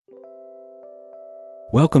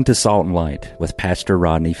Welcome to Salt and Light with Pastor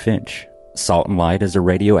Rodney Finch. Salt and Light is a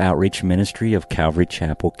radio outreach ministry of Calvary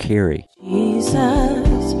Chapel, Cary. Jesus,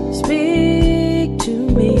 speak to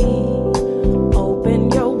me.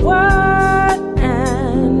 Open your word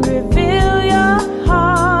and reveal your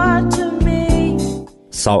heart to me.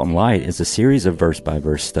 Salt and Light is a series of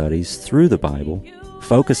verse-by-verse studies through the Bible,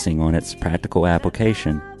 focusing on its practical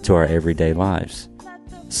application to our everyday lives.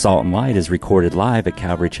 Salt and Light is recorded live at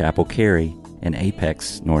Calvary Chapel, Cary in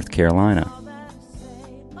Apex, North Carolina.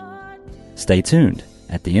 Stay tuned.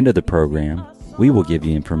 At the end of the program, we will give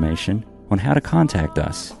you information on how to contact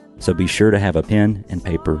us, so be sure to have a pen and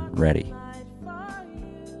paper ready.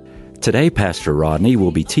 Today, Pastor Rodney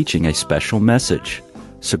will be teaching a special message,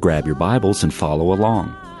 so grab your Bibles and follow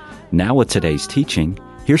along. Now with today's teaching,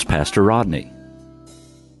 here's Pastor Rodney.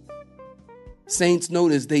 Saints,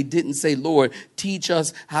 notice they didn't say, Lord, teach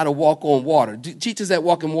us how to walk on water. Teach us that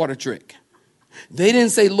walking water trick. They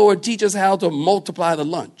didn't say, Lord, teach us how to multiply the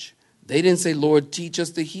lunch. They didn't say, Lord, teach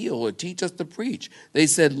us to heal or teach us to preach. They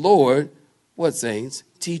said, Lord, what, saints?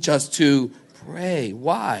 Teach us to pray.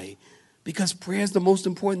 Why? Because prayer is the most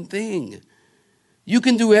important thing. You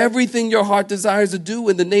can do everything your heart desires to do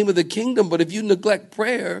in the name of the kingdom, but if you neglect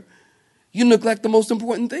prayer, you neglect the most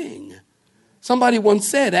important thing. Somebody once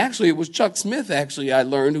said, actually, it was Chuck Smith, I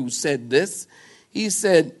learned, who said this. He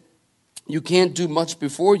said, you can't do much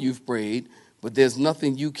before you've prayed, but there's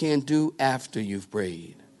nothing you can't do after you've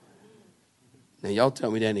prayed. Now, y'all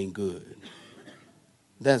tell me that ain't good.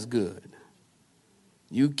 That's good.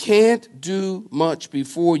 You can't do much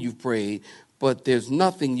before you've prayed, but there's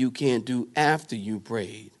nothing you can't do after you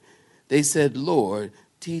prayed. They said, Lord,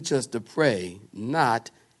 teach us to pray,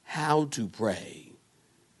 not how to pray,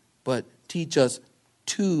 but teach us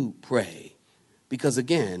to pray. Because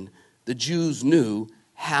again, the Jews knew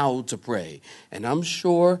how to pray. And I'm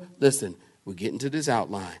sure, listen, we're getting to this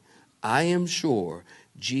outline. I am sure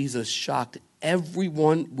Jesus shocked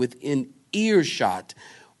everyone within earshot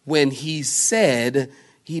when he said,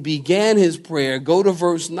 he began his prayer, go to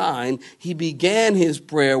verse 9, he began his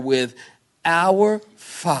prayer with, Our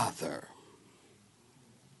Father.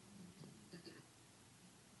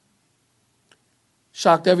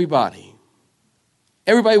 Shocked everybody.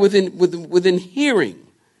 Everybody within hearing.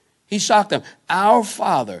 He shocked them. Our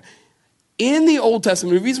Father. In the Old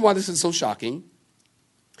Testament, the reason why this is so shocking,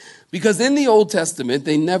 because in the Old Testament,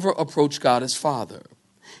 they never approached God as Father.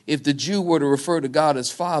 If the Jew were to refer to God as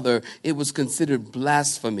Father, it was considered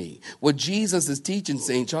blasphemy. What Jesus is teaching,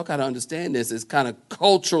 saints, y'all got to understand this, is kind of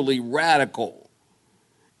culturally radical.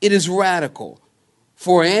 It is radical.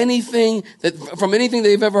 From anything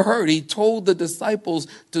they've ever heard, he told the disciples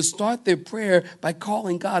to start their prayer by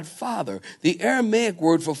calling God Father. The Aramaic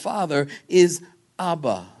word for father is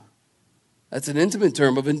Abba. That's an intimate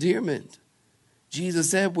term of endearment. Jesus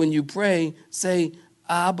said, when you pray, say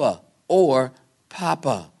Abba or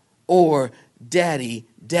Papa or Daddy,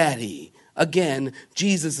 Daddy. Again,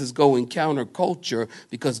 Jesus is going counterculture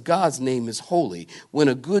because God's name is holy. When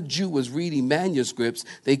a good Jew was reading manuscripts,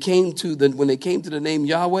 when they came to the name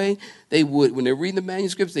Yahweh, when they're reading the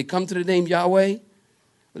manuscripts, they come to the name Yahweh. When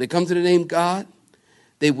they come to the name God,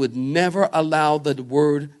 they would never allow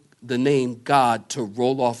the name God to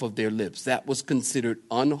roll off of their lips. That was considered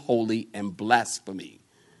unholy and blasphemy.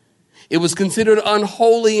 It was considered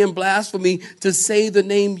unholy and blasphemy to say the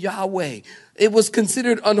name Yahweh. It was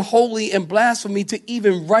considered unholy and blasphemy to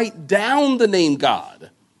even write down the name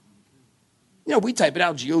God. You know, we type it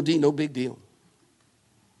out, G-O-D, no big deal.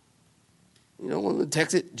 You know, when we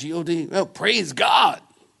text it, G-O-D, well, praise God.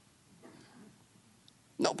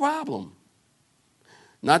 No problem.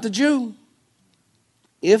 Not the Jew.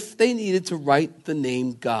 If they needed to write the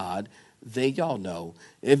name God, y'all know,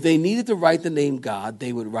 if they needed to write the name God,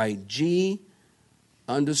 they would write G_D,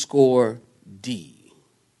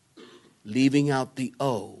 leaving out the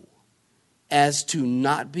O, as to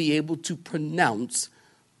not be able to pronounce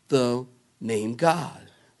the name God,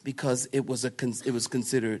 because it was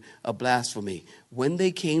considered a blasphemy. When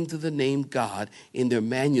they came to the name God in their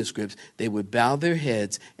manuscripts, they would bow their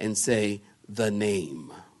heads and say, the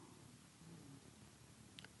name.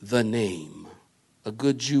 The name. A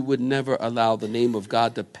good Jew would never allow the name of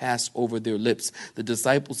God to pass over their lips. The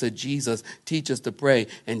disciples said, Jesus, teach us to pray.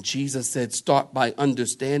 And Jesus said, start by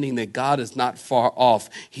understanding that God is not far off.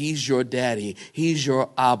 He's your daddy. He's your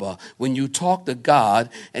Abba. When you talk to God,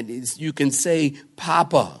 and you can say,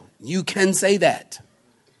 Papa. You can say that.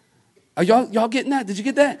 Are y'all getting that? Did you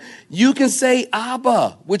get that? You can say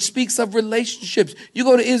Abba, which speaks of relationships. You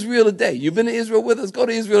go to Israel today. You've been to Israel with us. Go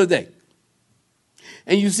to Israel today.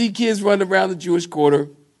 And you see kids running around the Jewish quarter,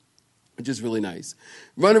 which is really nice.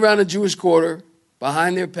 Run around the Jewish quarter,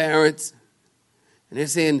 behind their parents, and they're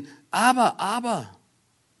saying, Abba, Abba,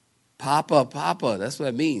 Papa, Papa. That's what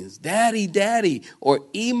it means. Daddy, Daddy, or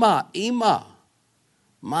Ima, Ima,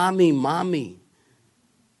 Mommy, Mommy.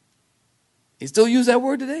 He still use that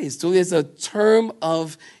word today. It still is a term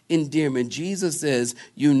of endearment. Jesus says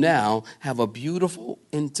you now have a beautiful,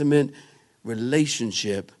 intimate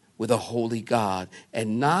relationship with a holy God.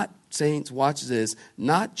 And not, saints, watch this,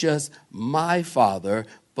 not just my Father,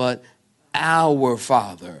 but our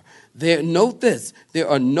Father. Note this, there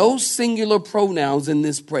are no singular pronouns in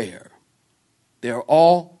this prayer. They're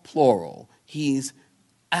all plural. He's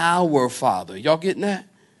our Father. Y'all getting that?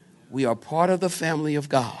 We are part of the family of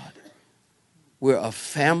God. We're a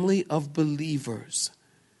family of believers.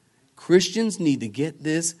 Christians need to get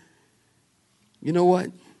this. You know what?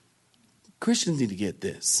 Christians need to get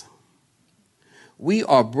this. We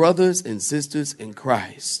are brothers and sisters in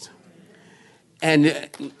Christ. And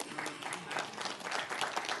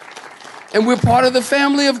we're part of the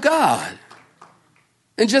family of God.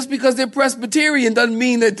 And just because they're Presbyterian doesn't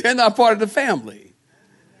mean that they're not part of the family.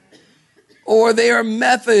 Or they're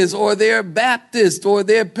Methodist, or they're Baptist, or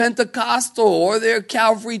they're Pentecostal, or they're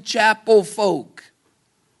Calvary Chapel folk.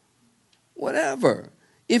 Whatever.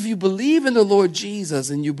 If you believe in the Lord Jesus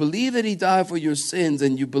and you believe that he died for your sins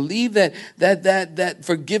and you believe that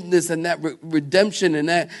forgiveness and that redemption and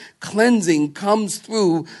that cleansing comes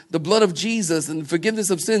through the blood of Jesus and forgiveness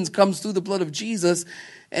of sins comes through the blood of Jesus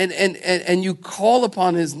and you call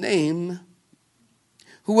upon his name,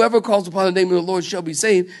 whoever calls upon the name of the Lord shall be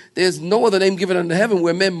saved. There's no other name given under heaven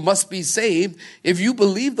where men must be saved. If you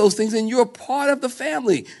believe those things, then you're part of the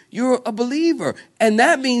family. You're a believer. And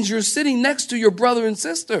that means you're sitting next to your brother and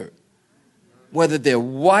sister, whether they're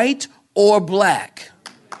white or black.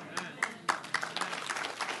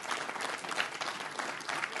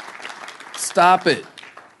 Stop it.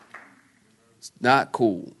 It's not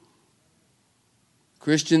cool.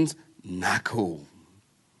 Christians, not cool.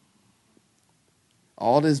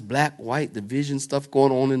 All this black-white division stuff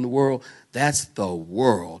going on in the world, that's the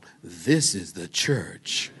world. This is the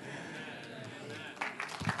church.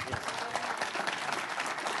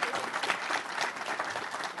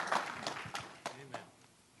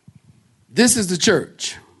 This is the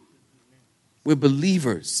church. We're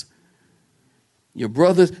believers. Your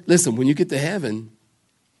brothers, listen, when you get to heaven,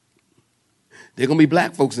 there are going to be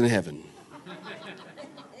black folks in heaven.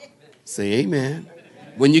 Say amen.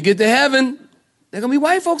 When you get to heaven, there are going to be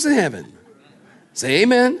white folks in heaven. Say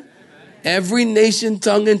amen. Every nation,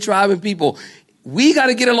 tongue, and tribe and people. We got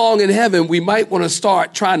to get along in heaven. We might want to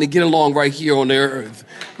start trying to get along right here on the earth.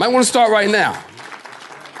 Might want to start right now.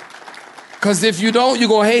 Because if you don't, you're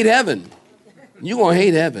going to hate heaven. You're going to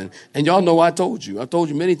hate heaven. And y'all know I told you. I've told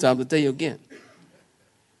you many times. I'll tell you again.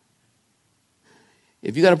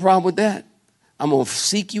 If you got a problem with that, I'm going to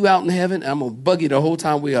seek you out in heaven, and I'm going to bug you the whole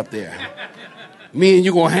time we're up there. Me and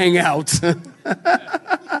you going to hang out.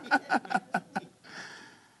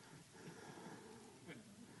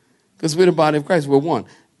 Because we're the body of Christ. We're one.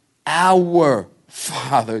 Our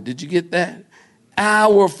Father. Did you get that?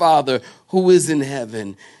 Our Father who is in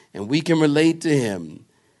heaven. And we can relate to him.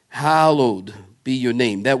 Hallowed be your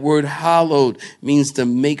name. That word hallowed means to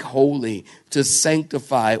make holy, to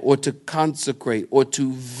sanctify, or to consecrate, or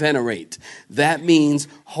to venerate. That means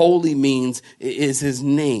holy means is his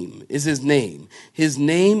name. Is his name. His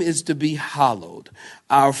name is to be hallowed.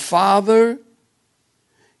 Our Father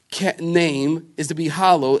name is to be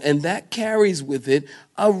hallowed, and that carries with it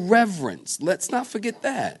a reverence. Let's not forget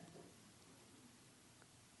that.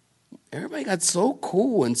 Everybody got so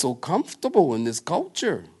cool and so comfortable in this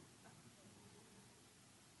culture.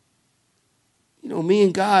 You know, me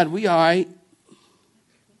and God, we all right.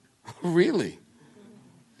 Really?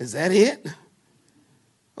 Is that it?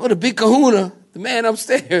 Oh, the big kahuna, the man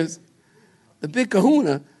upstairs, the big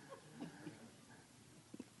kahuna.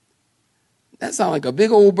 That sounds like a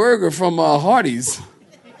big old burger from Hardee's.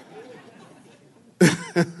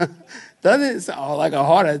 Doesn't it sound like a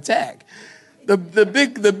heart attack? The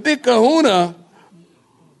big kahuna,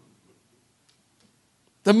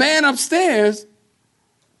 the man upstairs.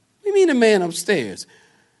 What do you mean the man upstairs?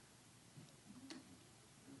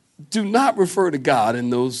 Do not refer to God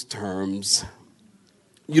in those terms.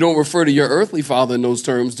 You don't refer to your earthly father in those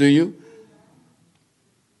terms, do you?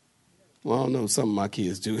 Well, no, some of my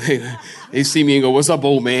kids do. They see me and go, "What's up,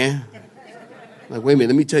 old man?" I'm like, wait a minute,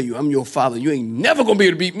 let me tell you, I'm your father. You ain't never going to be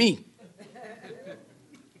able to beat me.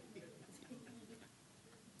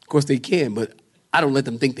 Of course they can, but I don't let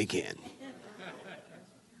them think they can.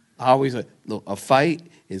 I always say, look, a fight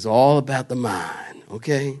is all about the mind,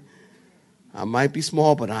 okay? I might be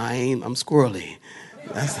small, but I'm squirrely.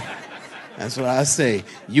 That's what I say.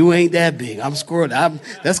 You ain't that big. I'm squirrel. I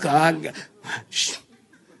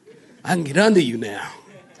can get under you now.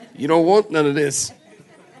 You don't want none of this.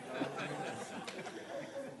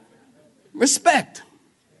 Respect.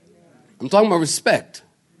 I'm talking about respect.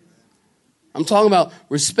 I'm talking about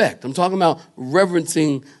respect. I'm talking about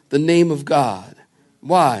reverencing the name of God.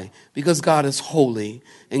 Why? Because God is holy,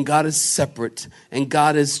 and God is separate, and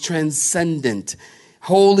God is transcendent.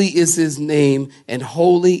 Holy is his name, and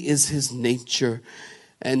holy is his nature.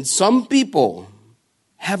 And some people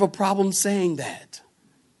have a problem saying that.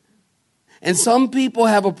 And some people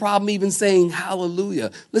have a problem even saying hallelujah.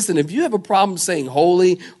 Listen, if you have a problem saying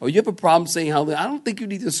holy, or you have a problem saying hallelujah, I don't think you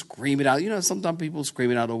need to scream it out. You know, sometimes people scream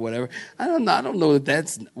it out or whatever. I don't know that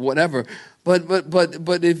that's whatever. But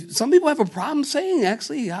if some people have a problem saying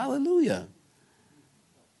actually hallelujah,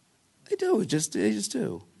 they do. They just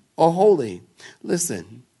do. Or holy.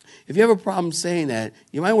 Listen, if you have a problem saying that,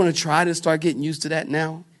 you might want to try to start getting used to that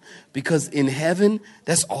now, because in heaven,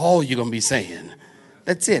 that's all you're going to be saying.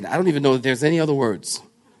 That's it. I don't even know if there's any other words.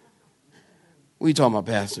 What are you talking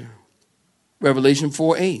about, Pastor? Revelation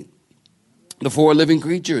 4:8. The four living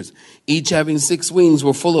creatures, each having 6 wings,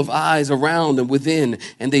 were full of eyes around and within,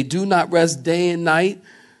 and they do not rest day and night,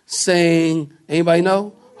 saying, anybody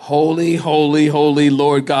know? Holy, holy, holy,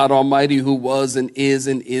 Lord God Almighty, who was and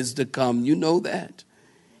is to come. You know that.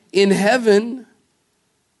 In heaven,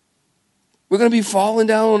 we're going to be falling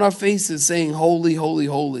down on our faces saying, holy, holy,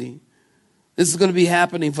 holy. This is going to be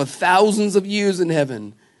happening for thousands of years in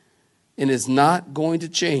heaven, and it's not going to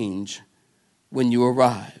change when you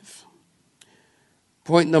arrive.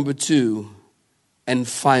 Point number 2, and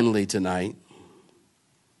finally tonight,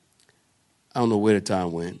 I don't know where the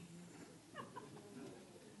time went.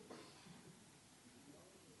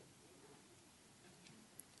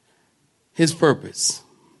 His purpose.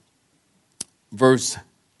 Verse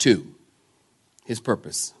 2. His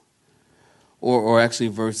purpose. Or actually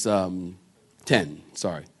verse 10.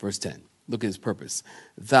 Sorry, verse 10. Look at his purpose.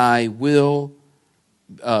 Thy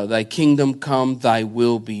kingdom come, thy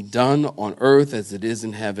will be done on earth as it is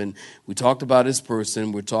in heaven. We talked about his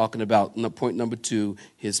person. We're talking about point number 2,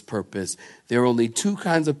 his purpose. There are only 2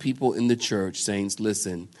 kinds of people in the church, saints.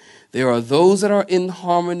 Listen, there are those that are in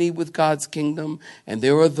harmony with God's kingdom, and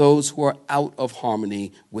there are those who are out of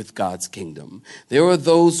harmony with God's kingdom. There are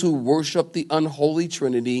those who worship the unholy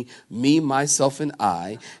Trinity, me, myself, and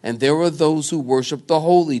I, and there are those who worship the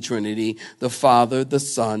Holy Trinity, the Father, the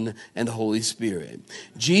Son, and the Holy Spirit.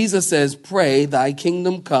 Jesus says, pray, thy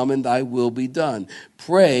kingdom come and thy will be done.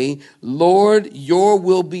 Pray, Lord, your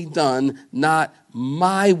will be done, not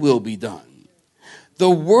my will be done. The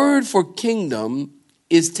word for kingdom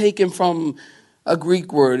is taken from a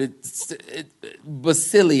Greek word.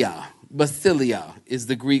 Basilia. Basilia is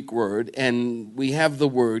the Greek word, and we have the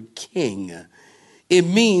word king. It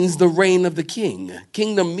means the reign of the king.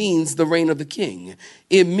 Kingdom means the reign of the king.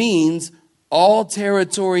 It means all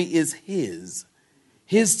territory is his.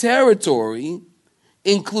 His territory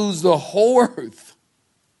includes the whole earth.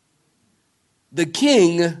 The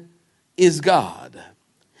king is God.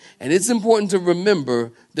 And it's important to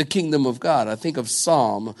remember the kingdom of God. I think of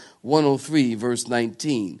Psalm 103, verse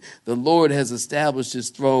 19. The Lord has established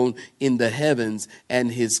his throne in the heavens,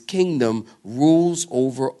 and his kingdom rules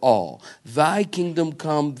over all. Thy kingdom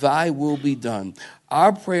come, thy will be done.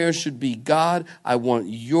 Our prayer should be, God, I want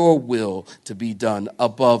your will to be done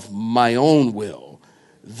above my own will.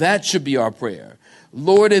 That should be our prayer.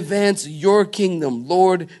 Lord, advance your kingdom.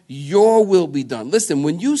 Lord, your will be done. Listen,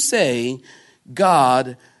 when you say,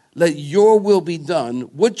 God, let your will be done,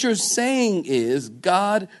 what you're saying is,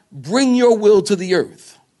 God, bring your will to the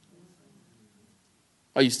earth.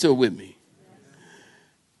 Are you still with me?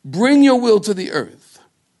 Bring your will to the earth.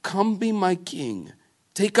 Come be my king.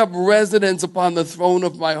 Take up residence upon the throne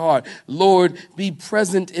of my heart. Lord, be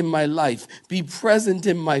present in my life. Be present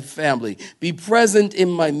in my family. Be present in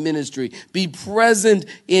my ministry. Be present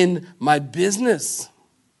in my business.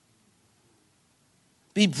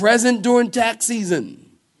 Be present during tax season.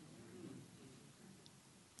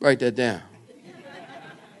 Write that down.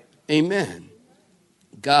 Amen.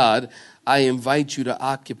 God, I invite you to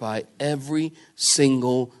occupy every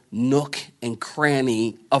single nook and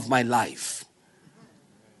cranny of my life.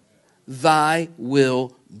 Thy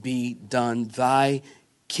will be done. Thy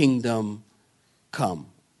kingdom come.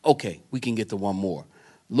 Okay, we can get to one more.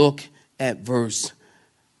 Look at verse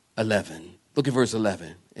 11. Look at verse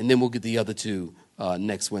 11. And then we'll get the other 2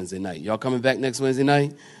 next Wednesday night. Y'all coming back next Wednesday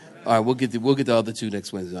night? All right, we'll get the other 2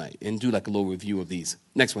 next Wednesday night and do like a little review of these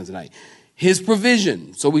next Wednesday night. His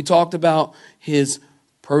provision. So we talked about his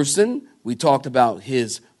person. We talked about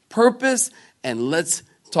his purpose. And let's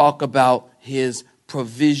talk about his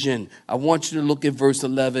provision. I want you to look at verse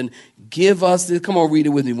 11. Give us this. Come on, read it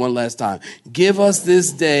with me one last time. Give us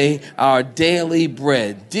this day our daily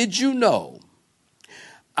bread. Did you know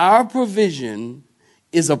our provision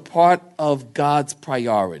is a part of God's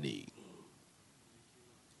priority?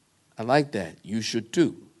 I like that. You should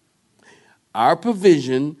too. Our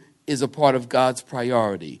provision is a part of God's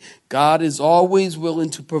priority. God is always willing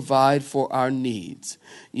to provide for our needs.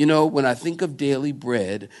 You know, when I think of daily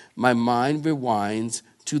bread, my mind rewinds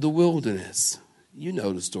to the wilderness. You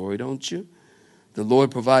know the story, don't you? The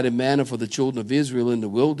Lord provided manna for the children of Israel in the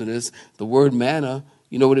wilderness. The word manna,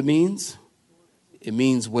 you know what it means? It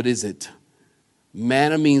means, what is it?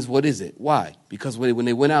 Manna means, what is it? Why? Because when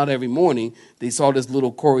they went out every morning, they saw this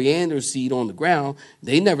little coriander seed on the ground.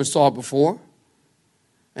 They never saw it before.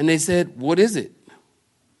 And they said, what is it?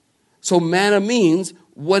 So manna means,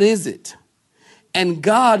 what is it? And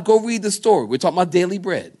God, go read the story. We're talking about daily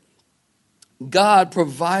bread. God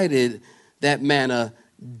provided that manna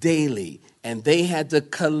daily, and they had to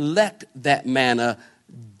collect that manna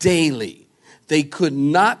daily. They could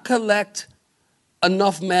not collect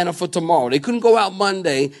enough manna for tomorrow. They couldn't go out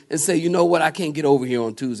Monday and say, you know what, I can't get over here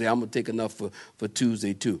on Tuesday. I'm going to take enough for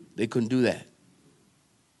Tuesday too. They couldn't do that.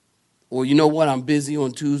 Or you know what, I'm busy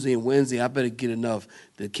on Tuesday and Wednesday. I better get enough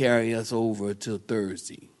to carry us over till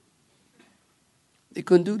Thursday. They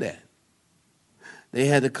couldn't do that. They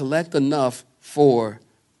had to collect enough for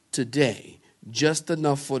today. Just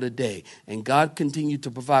enough for the day. And God continued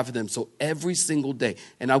to provide for them. So every single day.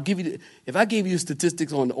 And I'll give you, if I gave you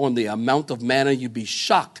statistics on the amount of manna, you'd be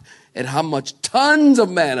shocked at how much tons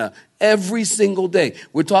of manna every single day.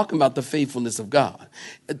 We're talking about the faithfulness of God.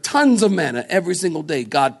 Tons of manna every single day.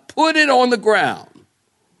 God put it on the ground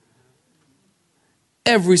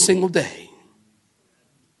every single day.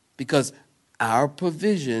 Because our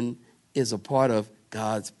provision is a part of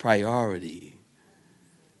God's priority.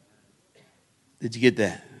 Did you get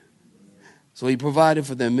that? So he provided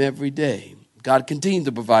for them every day. God continued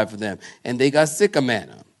to provide for them. And they got sick of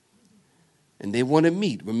manna. And they wanted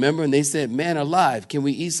meat. Remember? And they said, man alive, can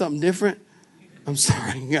we eat something different? I'm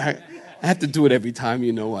sorry. I have to do it every time.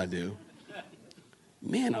 You know I do.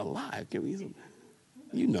 Man alive, can we eat something?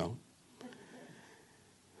 You know.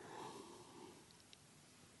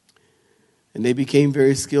 And they became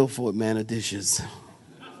very skillful at manna dishes.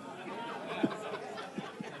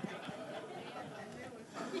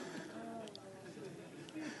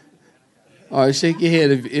 All right, shake your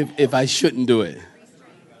head if I shouldn't do it.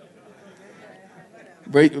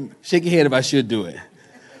 Shake your head if I should do it.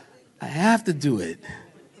 I have to do it.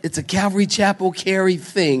 It's a Calvary Chapel Carry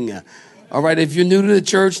thing. All right, if you're new to the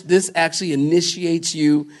church, this actually initiates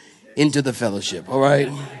you into the fellowship. All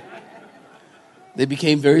right? They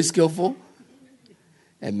became very skillful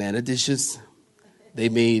at manna dishes. They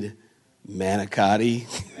made manicotti.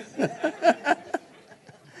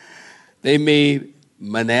 They made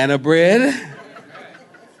banana bread,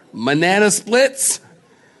 banana splits.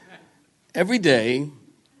 Every day,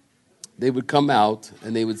 they would come out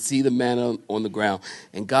and they would see the manna on the ground.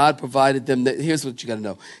 And God provided them. Here's what you got to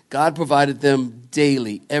know. God provided them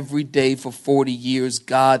daily, every day for 40 years.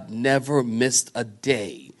 God never missed a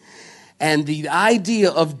day. And the idea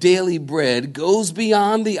of daily bread goes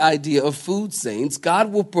beyond the idea of food, saints.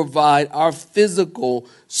 God will provide our physical,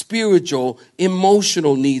 spiritual,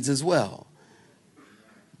 emotional needs as well.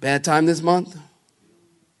 Bad time this month?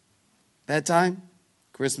 Bad time?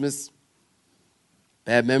 Christmas?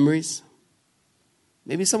 Bad memories?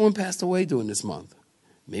 Maybe someone passed away during this month.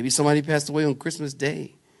 Maybe somebody passed away on Christmas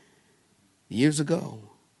Day years ago.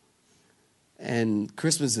 And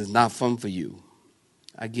Christmas is not fun for you.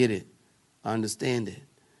 I get it. I understand it.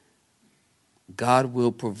 God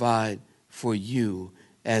will provide for you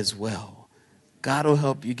as well. God will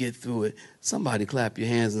help you get through it. Somebody clap your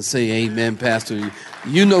hands and say amen, Pastor.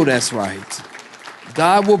 You know that's right.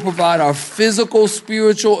 God will provide our physical,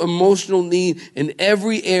 spiritual, emotional need in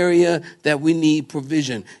every area that we need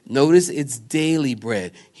provision. Notice it's daily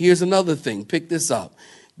bread. Here's another thing. Pick this up.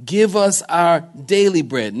 Give us our daily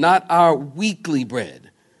bread, not our weekly bread,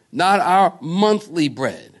 not our monthly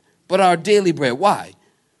bread, but our daily bread. Why?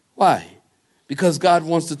 Why? Because God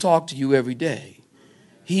wants to talk to you every day.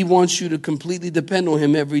 He wants you to completely depend on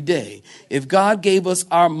him every day. If God gave us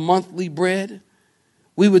our monthly bread,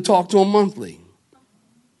 we would talk to him monthly.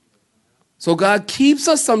 So God keeps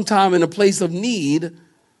us sometime in a place of need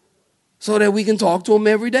so that we can talk to him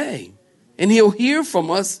every day. And he'll hear from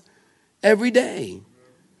us every day.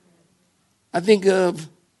 I think of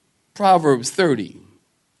Proverbs 30,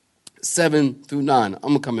 7 through 9. I'm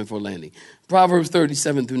going to come in for a landing. Proverbs 30,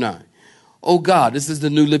 7 through 9. Oh God, this is the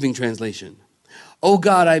New Living Translation. Oh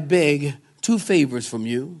God, I beg 2 favors from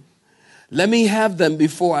you. Let me have them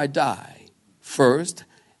before I die. First,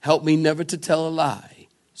 help me never to tell a lie.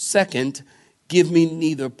 Second, give me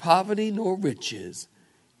neither poverty nor riches.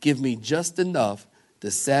 Give me just enough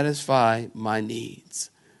to satisfy my needs.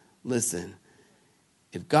 Listen,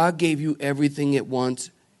 if God gave you everything at once,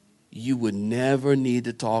 you would never need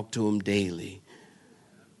to talk to him daily.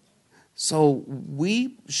 So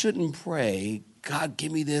we shouldn't pray, God,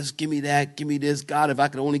 give me this, give me that, give me this. God, if I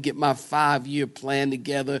could only get my 5-year plan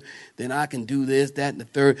together, then I can do this, that, and the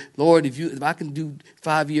third. Lord, if I can do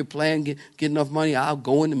 5-year plan, get enough money, I'll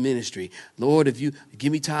go into ministry. Lord, if you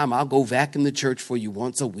give me time, I'll go vacuum the church for you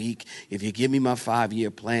once a week. If you give me my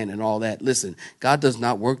 5-year plan and all that. Listen, God does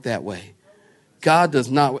not work that way. God does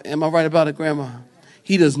not. Am I right about it, Grandma?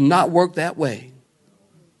 He does not work that way.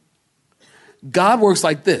 God works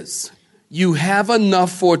like this. You have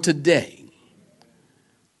enough for today.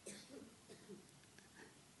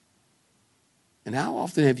 And how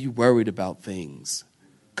often have you worried about things?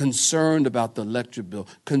 Concerned about the electric bill,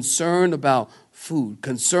 concerned about food,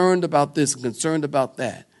 concerned about this, concerned about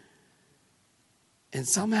that. And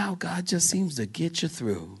somehow God just seems to get you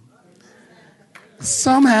through.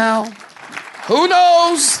 Somehow. Who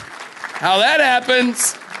knows how that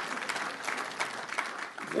happens?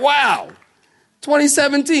 Wow.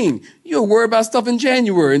 2017. You were worried about stuff in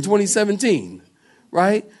January in 2017,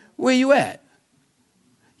 right? Where you at?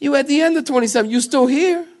 You at the end of 27. You still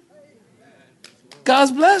here?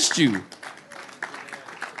 God's blessed you.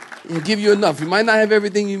 He'll give you enough. You might not have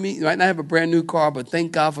everything you need. You might not have a brand new car, but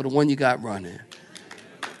thank God for the one you got running.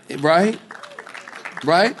 Right?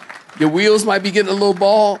 Right? Your wheels might be getting a little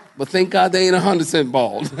bald, but thank God they ain't 100%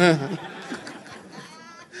 bald.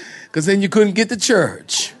 Because then you couldn't get to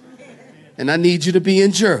church. And I need you to be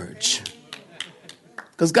in church.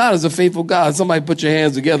 Because God is a faithful God. Somebody put your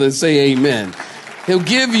hands together and say amen. He'll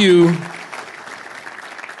give you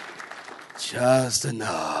just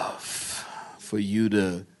enough for you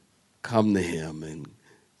to come to him and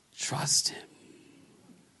trust him.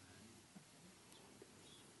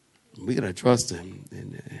 We got to trust him.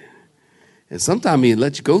 And sometimes he'll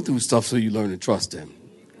let you go through stuff so you learn to trust him.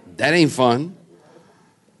 That ain't fun.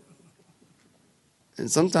 And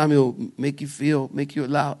sometimes he'll make you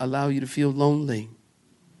allow you to feel lonely.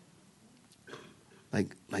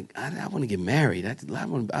 Like I want to get married. I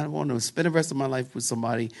want to spend the rest of my life with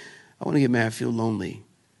somebody. I want to get married. I feel lonely.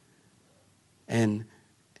 And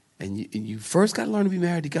you first got to learn to be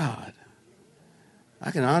married to God. I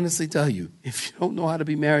can honestly tell you, if you don't know how to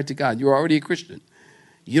be married to God, you're already a Christian.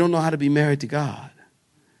 You don't know how to be married to God.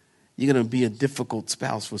 You're going to be a difficult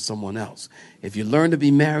spouse for someone else. If you learn to be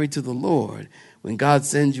married to the Lord, when God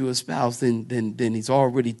sends you a spouse, then he's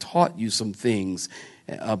already taught you some things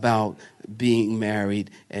about being married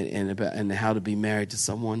and how to be married to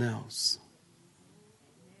someone else.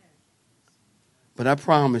 But I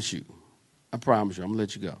promise you, I'm going to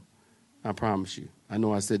let you go. I promise you. I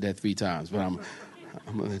know I said that 3 times, but I'm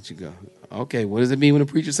going to let you go. Okay, what does it mean when a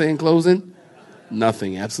preacher say in closing?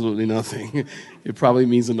 Nothing, absolutely nothing. It probably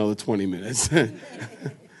means another 20 minutes.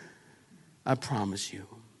 I promise you,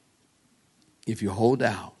 if you hold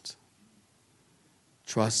out,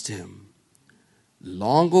 trust him,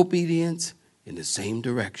 long obedience in the same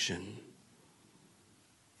direction.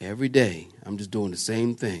 Every day, I'm just doing the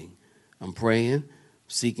same thing. I'm praying,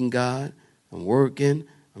 seeking God, I'm working,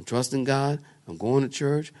 I'm trusting God, I'm going to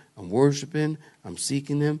church, I'm worshiping, I'm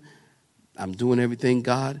seeking him, I'm doing everything.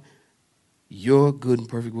 God, your good and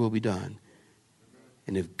perfect will be done.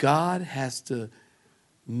 And if God has to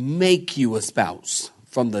make you a spouse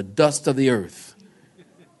from the dust of the earth,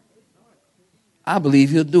 I believe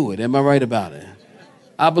he'll do it. Am I right about it?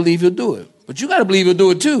 I believe he'll do it. But you got to believe he'll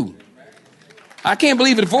do it too. I can't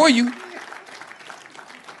believe it for you.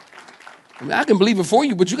 I mean, I can believe it for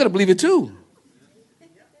you, but you got to believe it too.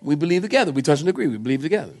 We believe together. We touch and agree. We believe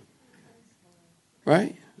together.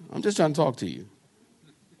 Right? I'm just trying to talk to you.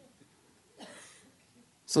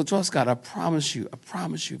 So trust God. I promise you,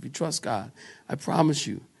 if you trust God, I promise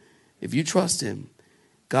you, if you trust him,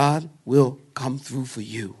 God will come through for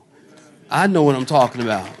you. I know what I'm talking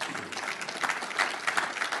about.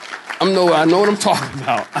 I know what I'm talking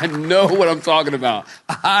about. I know what I'm talking about.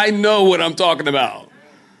 I know what I'm talking about.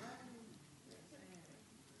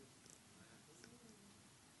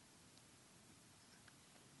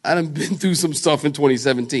 I done been through some stuff in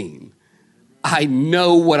 2017. I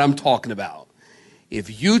know what I'm talking about.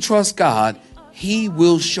 If you trust God, he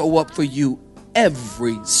will show up for you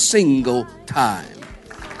every single time.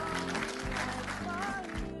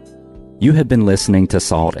 You have been listening to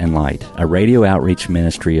Salt and Light, a radio outreach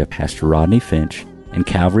ministry of Pastor Rodney Finch and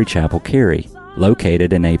Calvary Chapel, Cary.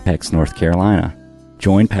 located in Apex, North Carolina.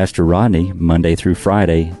 Join Pastor Rodney Monday through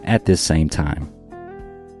Friday at this same time.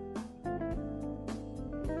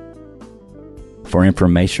 For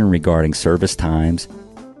information regarding service times,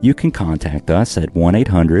 you can contact us at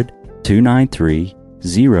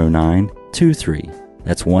 1-800-293-0923.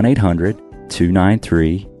 That's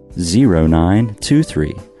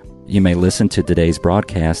 1-800-293-0923. You may listen to today's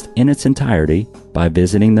broadcast in its entirety by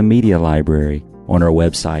visiting the media library on our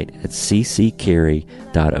website at cccarey.org.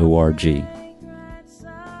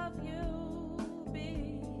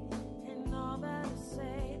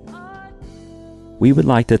 We would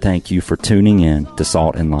like to thank you for tuning in to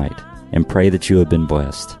Salt and Light and pray that you have been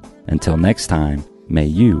blessed. Until next time, may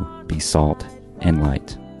you be salt and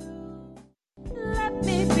light.